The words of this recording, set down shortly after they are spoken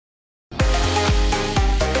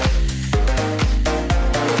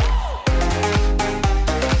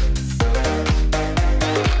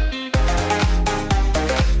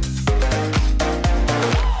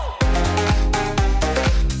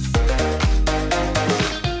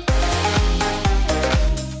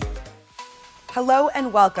Hello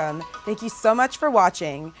and welcome. Thank you so much for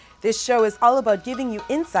watching. This show is all about giving you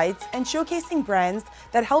insights and showcasing brands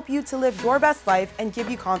that help you to live your best life and give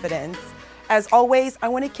you confidence. As always, I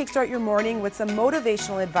want to kickstart your morning with some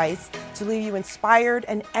motivational advice to leave you inspired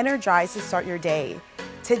and energized to start your day.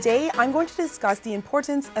 Today, I'm going to discuss the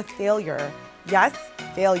importance of failure. Yes,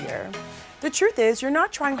 failure. The truth is, you're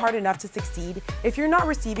not trying hard enough to succeed if you're not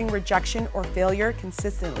receiving rejection or failure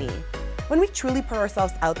consistently. When we truly put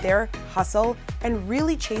ourselves out there, hustle, and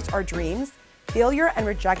really chase our dreams, failure and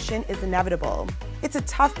rejection is inevitable. It's a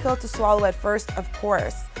tough pill to swallow at first, of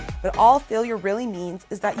course, but all failure really means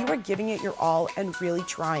is that you are giving it your all and really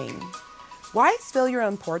trying. Why is failure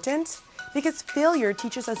important? Because failure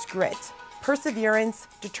teaches us grit, perseverance,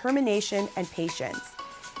 determination, and patience.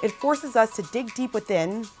 It forces us to dig deep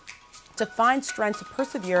within, to find strength to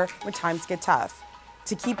persevere when times get tough,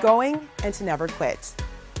 to keep going, and to never quit.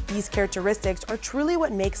 These characteristics are truly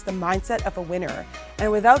what makes the mindset of a winner,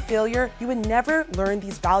 and without failure, you would never learn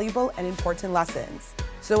these valuable and important lessons.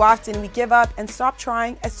 So often we give up and stop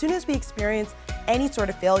trying as soon as we experience any sort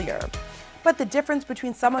of failure. But the difference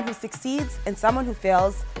between someone who succeeds and someone who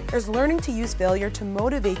fails is learning to use failure to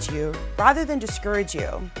motivate you rather than discourage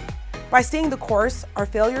you. By staying the course, our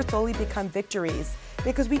failures slowly become victories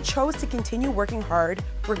because we chose to continue working hard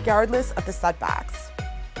regardless of the setbacks.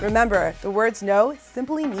 Remember, the words no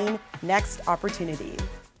simply mean next opportunity.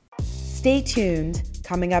 Stay tuned.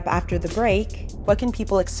 Coming up after the break, what can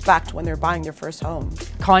people expect when they're buying their first home?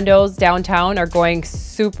 Condos downtown are going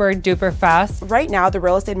super duper fast. Right now, the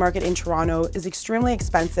real estate market in Toronto is extremely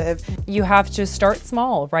expensive. You have to start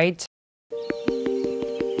small, right?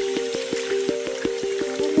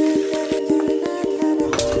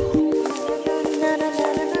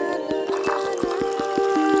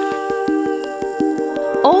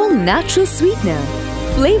 All natural sweetener,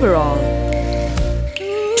 Flavorall.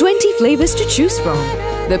 20 flavors to choose from.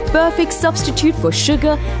 The perfect substitute for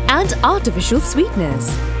sugar and artificial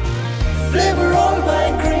sweeteners. Flavorall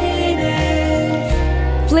by Greenish.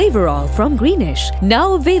 Flavorall from Greenish,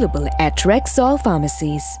 now available at Rexall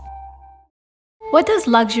pharmacies. What does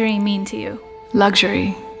luxury mean to you?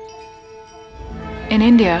 Luxury. In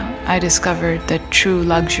India, I discovered that true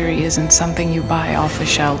luxury isn't something you buy off a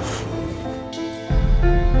shelf.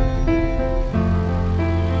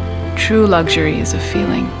 True luxury is a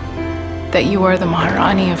feeling that you are the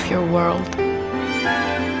Maharani of your world.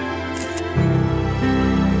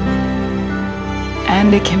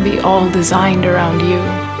 And it can be all designed around you.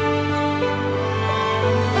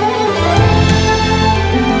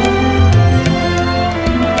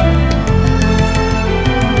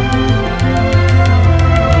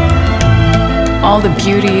 All the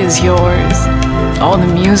beauty is yours. All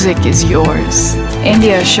the music is yours.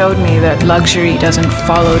 India showed me that luxury doesn't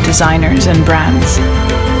follow designers and brands.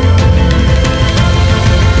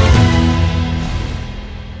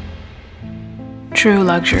 True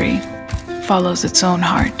luxury follows its own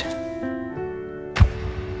heart.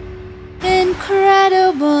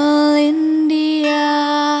 Incredible India.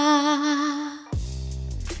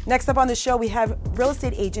 Next up on the show, we have real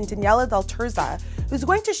estate agent Darriel who's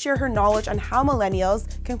going to share her knowledge on how millennials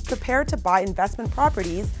can prepare to buy investment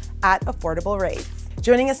properties at affordable rates.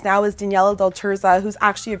 Joining us now is Darriel, who's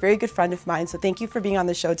actually a very good friend of mine. So thank you for being on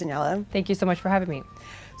the show, Darriel. Thank you so much for having me.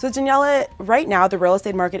 So Darriel, right now the real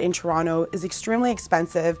estate market in Toronto is extremely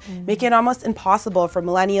expensive, making it almost impossible for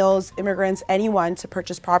millennials, immigrants, anyone to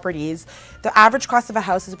purchase properties. The average cost of a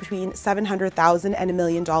house is between $700,000 and $1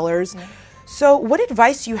 million. So what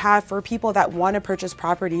advice do you have for people that want to purchase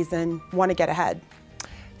properties and want to get ahead?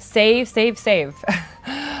 Save, save, save.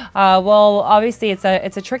 Well, obviously it's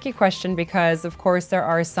a tricky question because of course there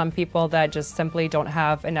are some people that just simply don't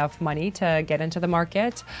have enough money to get into the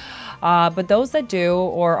market. But those that do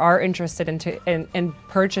or are interested in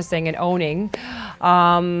purchasing and owning,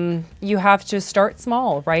 you have to start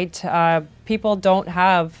small, right? People don't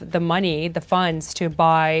have the money, the funds to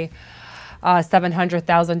buy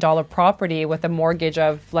 $700,000 property with a mortgage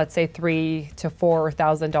of, let's say, $3,000 to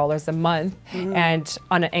 $4,000 a month, and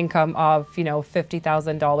on an income of,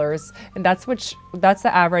 $50,000, and that's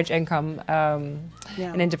the average income an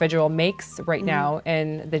individual makes right now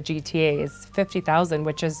in the GTA is $50,000,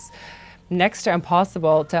 which is next to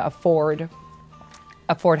impossible to afford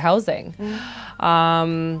housing.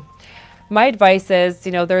 My advice is,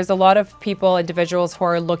 there's a lot of individuals who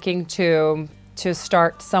are looking to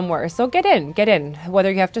start somewhere. So get in, whether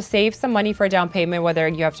you have to save some money for a down payment, whether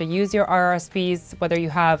you have to use your RRSPs, whether you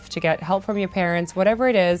have to get help from your parents, whatever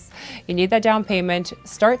it is, you need that down payment,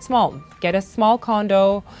 start small. Get a small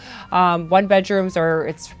condo, 1 bedrooms, or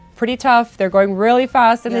it's pretty tough. They're going really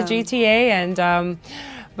fast in the GTA, and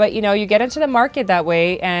But you know, you get into the market that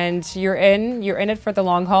way, and you're in it for the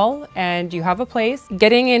long haul, and you have a place.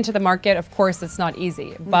 Getting into the market, of course, it's not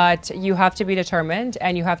easy, but you have to be determined,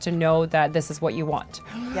 and you have to know that this is what you want.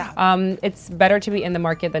 Yeah. It's better to be in the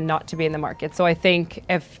market than not to be in the market. So I think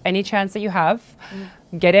if any chance that you have,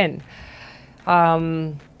 get in.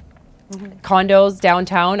 Condos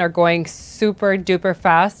downtown are going super duper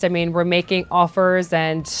fast. I mean, we're making offers,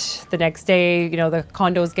 and the next day, you know, the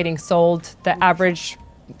condo is getting sold.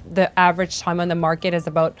 The average time on the market is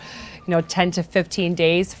about, you know, 10 to 15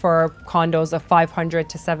 days for condos of 500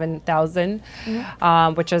 to 7,000,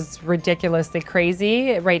 which is ridiculously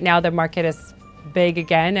crazy. Right now, the market is big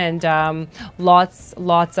again, and lots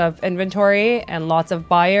of inventory and lots of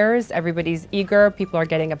buyers. Everybody's eager. People are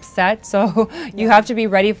getting upset. So you have to be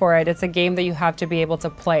ready for it. It's a game that you have to be able to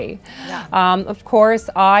play. Yeah. Of course,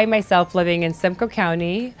 I myself living in Simcoe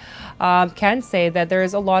County can say that there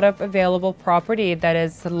is a lot of available property that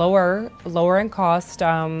is lower in cost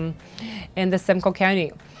in the Simcoe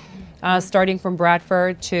County. Starting from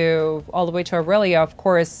Bradford to all the way to Aurelia. Of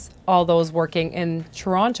course, all those working in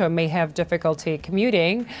Toronto may have difficulty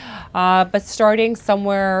commuting, but starting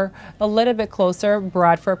somewhere a little bit closer,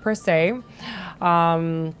 Bradford per se,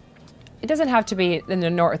 it doesn't have to be in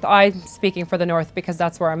the north. I'm speaking for the north because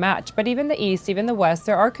that's where I'm at. But even the east, even the west,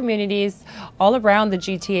 there are communities all around the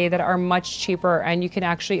GTA that are much cheaper, and you can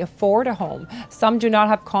actually afford a home. Some do not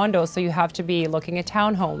have condos, so you have to be looking at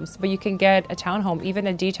townhomes. But you can get a townhome, even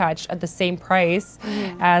a detached, at the same price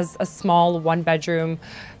as a small one-bedroom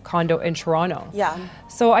condo in Toronto. Yeah.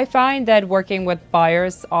 So I find that working with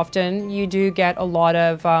buyers, often you do get a lot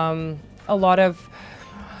of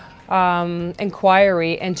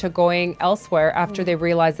inquiry into going elsewhere after they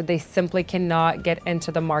realize that they simply cannot get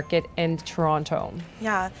into the market in Toronto.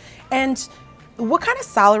 Yeah. And what kind of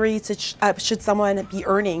salary should someone be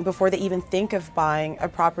earning before they even think of buying a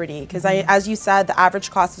property? Because as you said, the average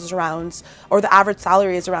cost is around, or the average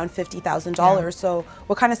salary is around $50,000. So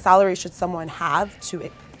what kind of salary should someone have to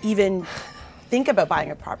even think about buying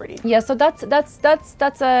a property? Yeah, so that's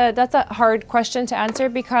a hard question to answer,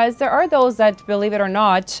 because there are those that, believe it or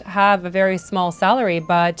not, have a very small salary,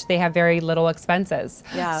 but they have very little expenses.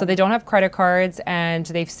 Yeah. So they don't have credit cards, and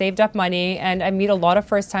they've saved up money. And I meet a lot of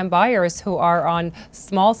first-time buyers who are on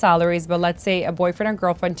small salaries, but let's say a boyfriend and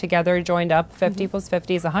girlfriend together joined up, 50 plus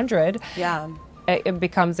 50 is 100. Yeah. It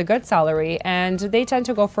becomes a good salary, and they tend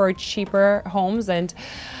to go for cheaper homes, and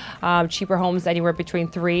cheaper homes anywhere between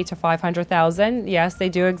 $300,000 to $500,000. Yes, they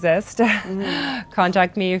do exist.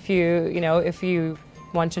 Contact me if you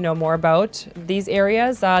want to know more about these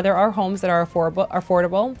areas. There are homes that are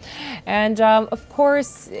affordable, and of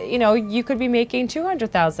course, you know, you could be making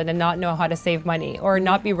 $200,000 and not know how to save money, or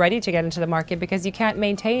not be ready to get into the market because you can't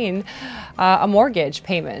maintain a mortgage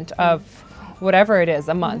payment of whatever it is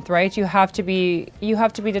a month, right? You have to be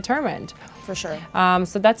determined. For sure.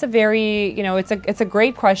 So that's a very, you know, it's a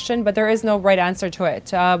great question, but there is no right answer to it.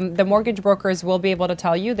 The mortgage brokers will be able to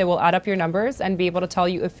tell you. They will add up your numbers and be able to tell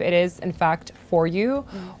you if it is in fact for you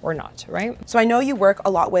or not, right? So I know you work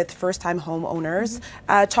a lot with first-time homeowners.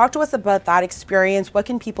 Talk to us about that experience. What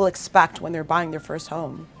can people expect when they're buying their first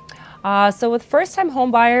home? So with first-time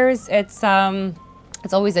home buyers, it's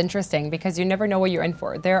always interesting because you never know what you're in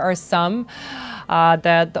for. There are some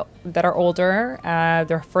that are older,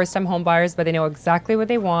 they're first-time home buyers, but they know exactly what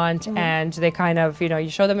they want, and they kind of, you know, you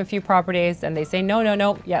show them a few properties and they say no, no,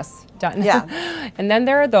 no, yes, done. Yeah. And then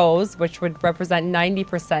there are those, which would represent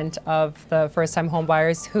 90% of the first-time home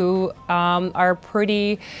buyers, who are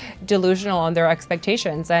pretty delusional on their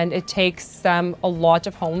expectations, and it takes them a lot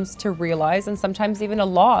of homes to realize, and sometimes even a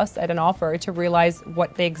loss at an offer, to realize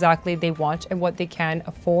what exactly they want and what they can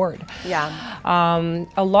afford. Yeah.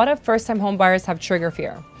 A lot of first-time home buyers have trigger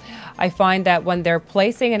fear. I find that when they're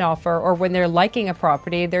placing an offer or when they're liking a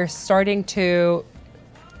property, they're starting to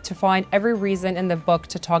find every reason in the book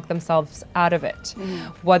to talk themselves out of it.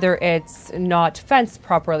 Whether it's not fenced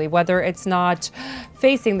properly, whether it's not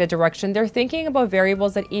facing the direction, they're thinking about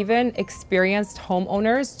variables that even experienced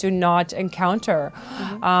homeowners do not encounter.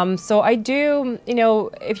 So I do, you know,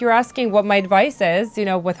 if you're asking what my advice is, you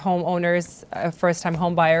know, with homeowners, first-time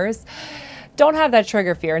home buyers, don't have that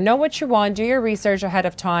trigger fear. Know what you want, do your research ahead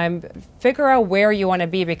of time, figure out where you want to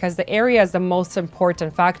be, because the area is the most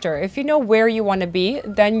important factor. If you know where you want to be,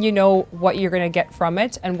 then you know what you're going to get from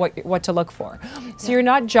it and what to look for. So you're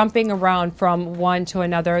not jumping around from one to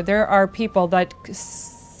another. There are people that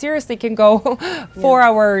seriously can go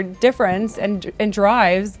 4-hour difference and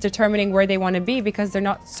drives determining where they want to be because they're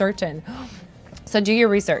not certain. So do your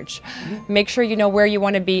research. Make sure you know where you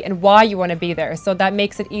want to be and why you want to be there. So that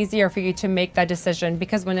makes it easier for you to make that decision,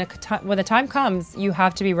 because when the time comes, you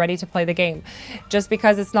have to be ready to play the game. Just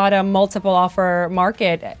because it's not a multiple offer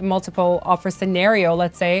market, multiple offer scenario,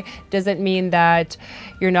 let's say, doesn't mean that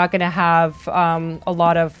you're not going to have a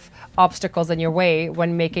lot of obstacles in your way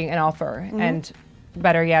when making an offer. And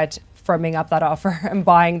better yet, firming up that offer and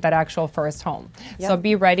buying that actual first home. So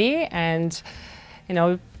be ready, and you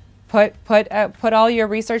know, put all your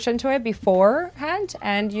research into it beforehand,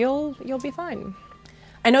 and you'll be fine.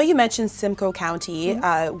 I know you mentioned Simcoe County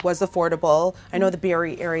was affordable. I know the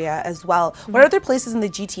Barrie area as well. What other places in the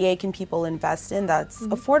GTA can people invest in that's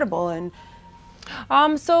affordable? And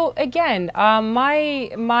so again,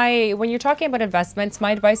 when you're talking about investments,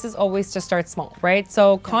 my advice is always to start small, right?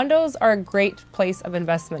 So condos are a great place of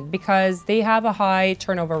investment because they have a high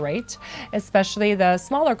turnover rate, especially the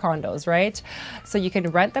smaller condos, right? So you can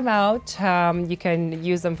rent them out, you can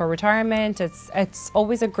use them for retirement. It's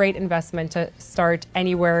always a great investment to start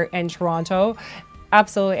anywhere in Toronto.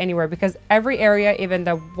 Absolutely anywhere, because every area, even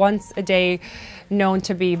the once a day known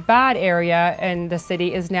to be bad area in the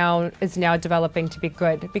city, is now developing to be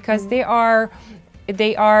good, because they are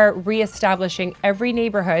reestablishing every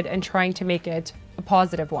neighborhood and trying to make it a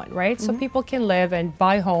positive one, right? So people can live and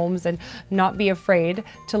buy homes and not be afraid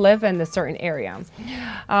to live in a certain area.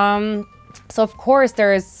 So of course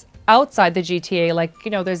there's outside the GTA, like,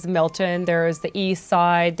 you know, there's Milton, there's the east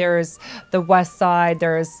side, there's the west side,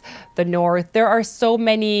 there's the north. There are so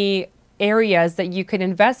many areas that you can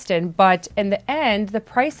invest in, but in the end, the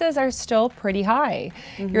prices are still pretty high.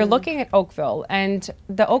 You're looking at Oakville, and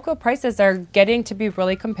the Oakville prices are getting to be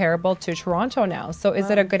really comparable to Toronto now. So is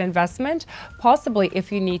it a good investment? Possibly,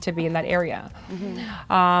 if you need to be in that area.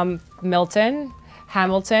 Milton,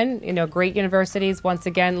 Hamilton, you know, great universities. Once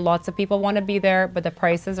again, lots of people want to be there, but the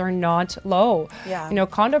prices are not low. You know,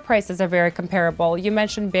 condo prices are very comparable. You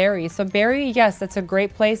mentioned Barrie. So Barrie, yes, it's a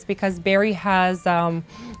great place because Barrie has a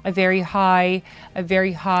very high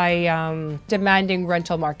demanding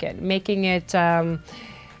rental market, making it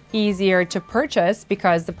easier to purchase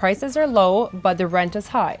because the prices are low, but the rent is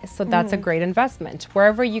high. So that's a great investment.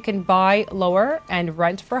 Wherever you can buy lower and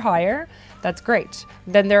rent for higher, that's great.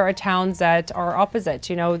 Then there are towns that are opposite.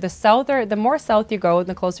 You know, the more south you go,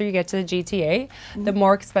 the closer you get to the GTA, the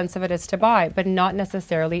more expensive it is to buy, but not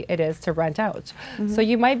necessarily it is to rent out. So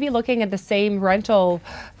you might be looking at the same rental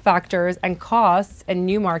factors and costs in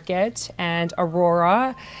Newmarket and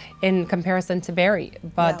Aurora in comparison to Barrie,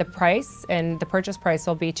 but the price and the purchase price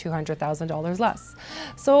will be $200,000 less.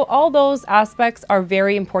 So all those aspects are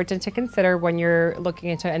very important to consider when you're looking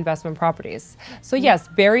into investment properties. So yes,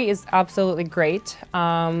 Barrie is absolutely great.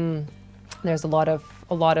 There's a lot of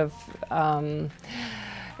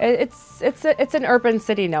it's an urban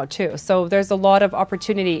city now too. So there's a lot of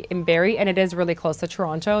opportunity in Barrie, and it is really close to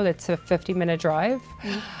Toronto. It's a 50-minute drive.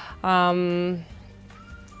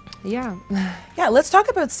 Yeah, let's talk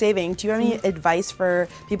about saving. Do you have any advice for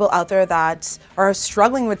people out there that are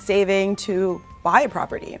struggling with saving to buy a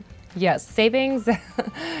property? Yes, savings.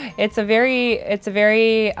 it's a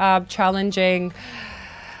very challenging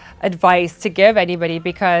advice to give anybody,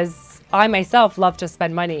 because I myself love to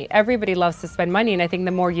spend money. Everybody loves to spend money, and I think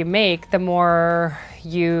the more you make, the more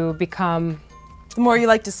you become. The more you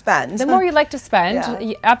like to spend. The more you like to spend,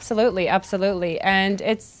 absolutely, absolutely. And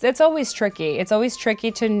it's always tricky. It's always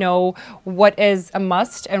tricky to know what is a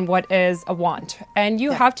must and what is a want. And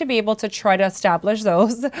you have to be able to try to establish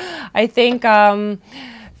those. I think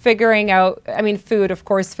figuring out, I mean, food, of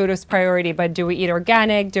course, food is priority, but do we eat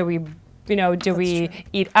organic? Do we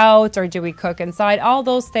eat out, or do we cook inside? All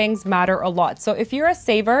those things matter a lot. So if you're a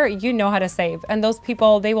saver, you know how to save. And those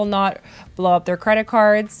people, they will not blow up their credit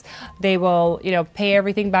cards. They will, pay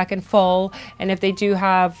everything back in full. And if they do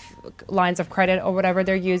have lines of credit or whatever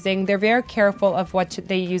they're using, they're very careful of what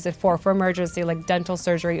they use it for emergency, like dental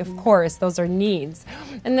surgery. Of course, those are needs.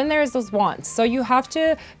 And then there's those wants. So you have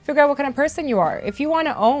to figure out what kind of person you are. If you want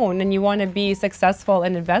to own and you want to be successful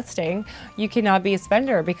in investing, you cannot be a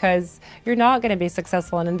spender, because you're not going to be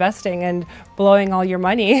successful in investing and blowing all your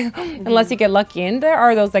money unless you get lucky. And there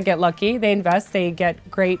are those that get lucky. They invest, they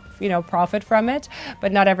get great, profit from it.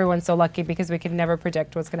 But not everyone's so lucky, because we can never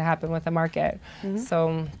predict what's going to happen with the market.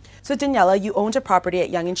 So Daniela, you owned a property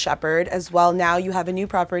at Yonge and Sheppard as well. Now you have a new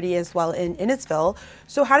property as well in Innisfil.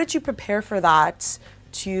 So how did you prepare for that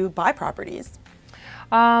to buy properties?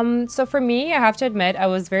 So for me, I have to admit, I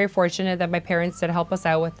was very fortunate that my parents did help us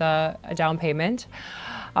out with a down payment.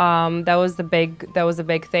 That was a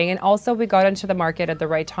big thing. And also we got into the market at the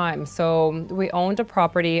right time. So we owned a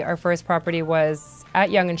property. Our first property was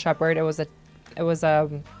at Yonge and Sheppard. It was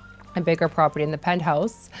a a bigger property in the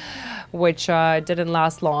penthouse, which didn't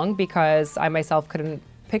last long because I myself couldn't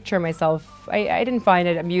picture myself. I didn't find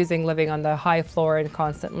it amusing living on the high floor and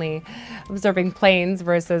constantly observing planes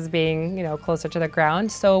versus being, you know, closer to the ground.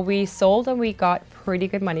 So we sold and we got pretty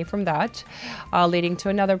good money from that, leading to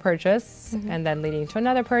another purchase and then leading to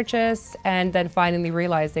another purchase, and then finally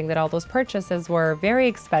realizing that all those purchases were very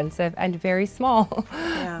expensive and very small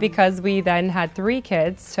because we then had 3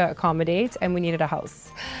 kids to accommodate and we needed a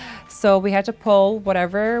house. So we had to pull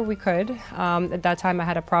whatever we could. At that time I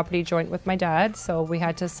had a property joint with my dad, so we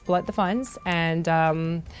had to split the funds and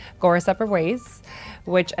go our separate ways,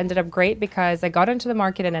 which ended up great because I got into the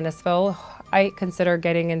market in Innisfil. I consider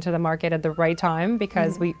getting into the market at the right time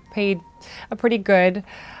because we paid a pretty good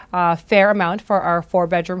fair amount for our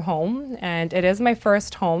 4-bedroom home, and it is my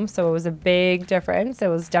first home, so it was a big difference. It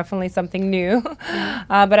was definitely something new,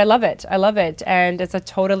 but I love it. I love it, and it's a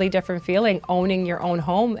totally different feeling owning your own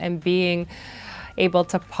home and being able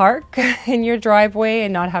to park in your driveway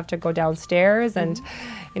and not have to go downstairs, and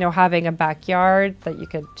you know, having a backyard that you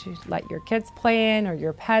could let your kids play in or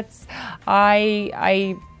your pets.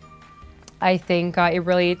 I think it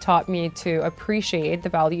really taught me to appreciate the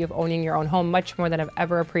value of owning your own home much more than I've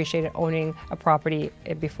ever appreciated owning a property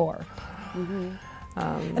before.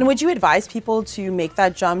 And would you advise people to make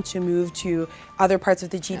that jump to move to other parts of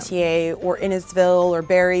the GTA or Innisfil or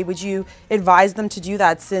Barrie? Would you advise them to do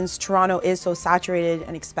that since Toronto is so saturated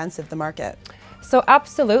and expensive, the market? So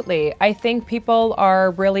absolutely. I think people are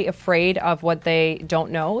really afraid of what they don't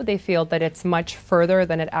know. They feel that it's much further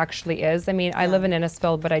than it actually is. I mean, I live in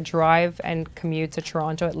Innisfil, but I drive and commute to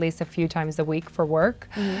Toronto at least a few times a week for work.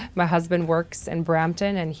 My husband works in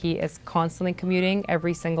Brampton and he is constantly commuting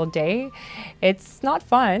every single day. It's not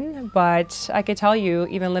fun, but I could tell you,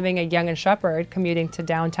 even living at Yonge and Sheppard, commuting to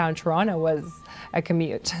downtown Toronto was a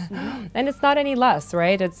commute. And it's not any less,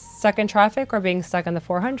 right? It's stuck in traffic or being stuck on the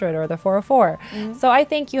 400 or the 404. So I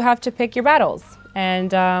think you have to pick your battles.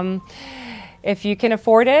 And if you can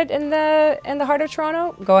afford it in the heart of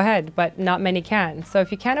Toronto, go ahead, but not many can. So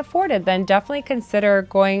if you can't afford it, then definitely consider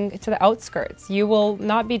going to the outskirts. You will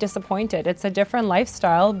not be disappointed. It's a different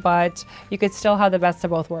lifestyle, but you could still have the best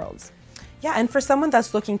of both worlds. Yeah, and for someone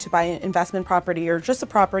that's looking to buy an investment property or just a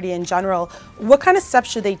property in general, what kind of steps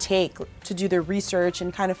should they take to do their research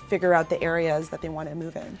and kind of figure out the areas that they want to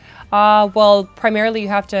move in? Well, primarily you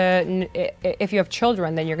have to, if you have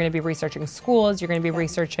children, then you're going to be researching schools, you're going to be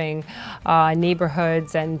researching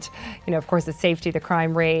neighborhoods and, you know, of course, the safety, the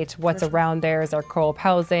crime rate, what's around there. Is there co-op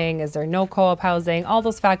housing? Is there no co-op housing? All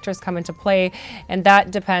those factors come into play, and that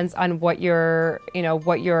depends on what your, you know,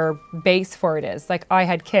 what your base for it is. Like I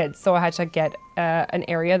had kids, so I had to get an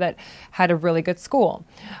area that had a really good school.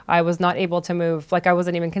 I was not able to move, like I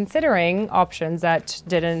wasn't even considering options that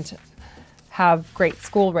didn't have great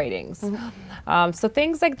school ratings. So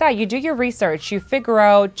things like that, you do your research, you figure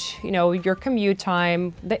out, you know, your commute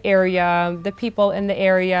time, the area, the people in the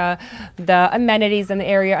area, the amenities in the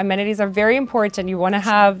area. Amenities are very important. You want to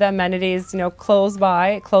have the amenities, you know, close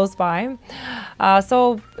by.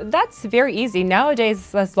 So that's very easy.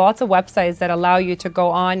 Nowadays, there's lots of websites that allow you to go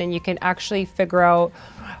on and you can actually figure out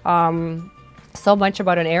so much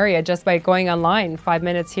about an area just by going online 5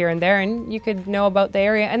 minutes here and there, and you could know about the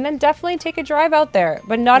area. And then definitely take a drive out there,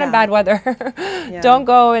 but not in bad weather. Don't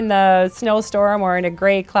go in the snowstorm or in a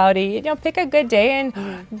gray, cloudy. You know, pick a good day and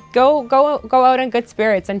go out in good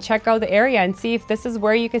spirits and check out the area and see if this is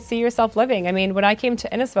where you could see yourself living. I mean, when I came to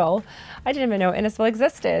Innisfil, I didn't even know Innisfil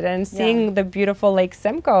existed, and seeing the beautiful Lake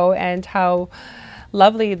Simcoe and how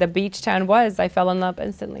lovely the beach town was, I fell in love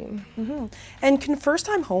instantly. And can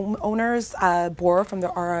first-time homeowners borrow from the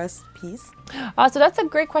RSPs? So that's a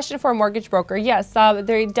great question for a mortgage broker. Yes,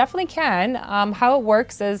 they definitely can. How it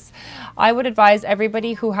works is I would advise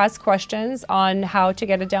everybody who has questions on how to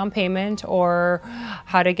get a down payment or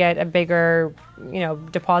how to get a bigger, you know,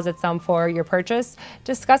 deposit sum for your purchase,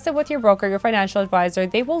 discuss it with your broker, your financial advisor.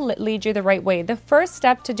 They will lead you the right way. The first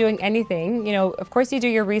step to doing anything, you know, of course you do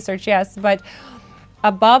your research, yes, but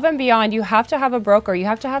above and beyond, you have to have a broker. You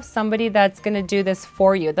have to have somebody that's going to do this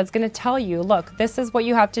for you, that's going to tell you, look, this is what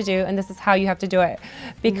you have to do and this is how you have to do it.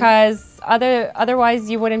 Because otherwise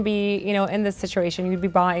you wouldn't be, you know, in this situation. You'd be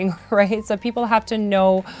buying, right? So people have to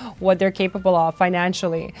know what they're capable of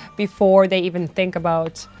financially before they even think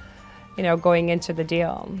about, you know, going into the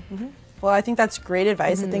deal. Well, I think that's great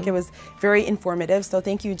advice. I think it was very informative. So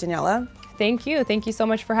thank you, Daniela. Thank you. Thank you so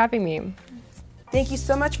much for having me. Thank you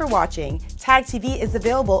so much for watching. TAG TV is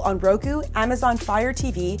available on Roku, Amazon Fire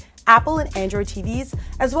TV, Apple and Android TVs,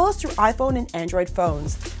 as well as through iPhone and Android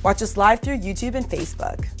phones. Watch us live through YouTube and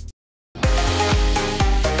Facebook.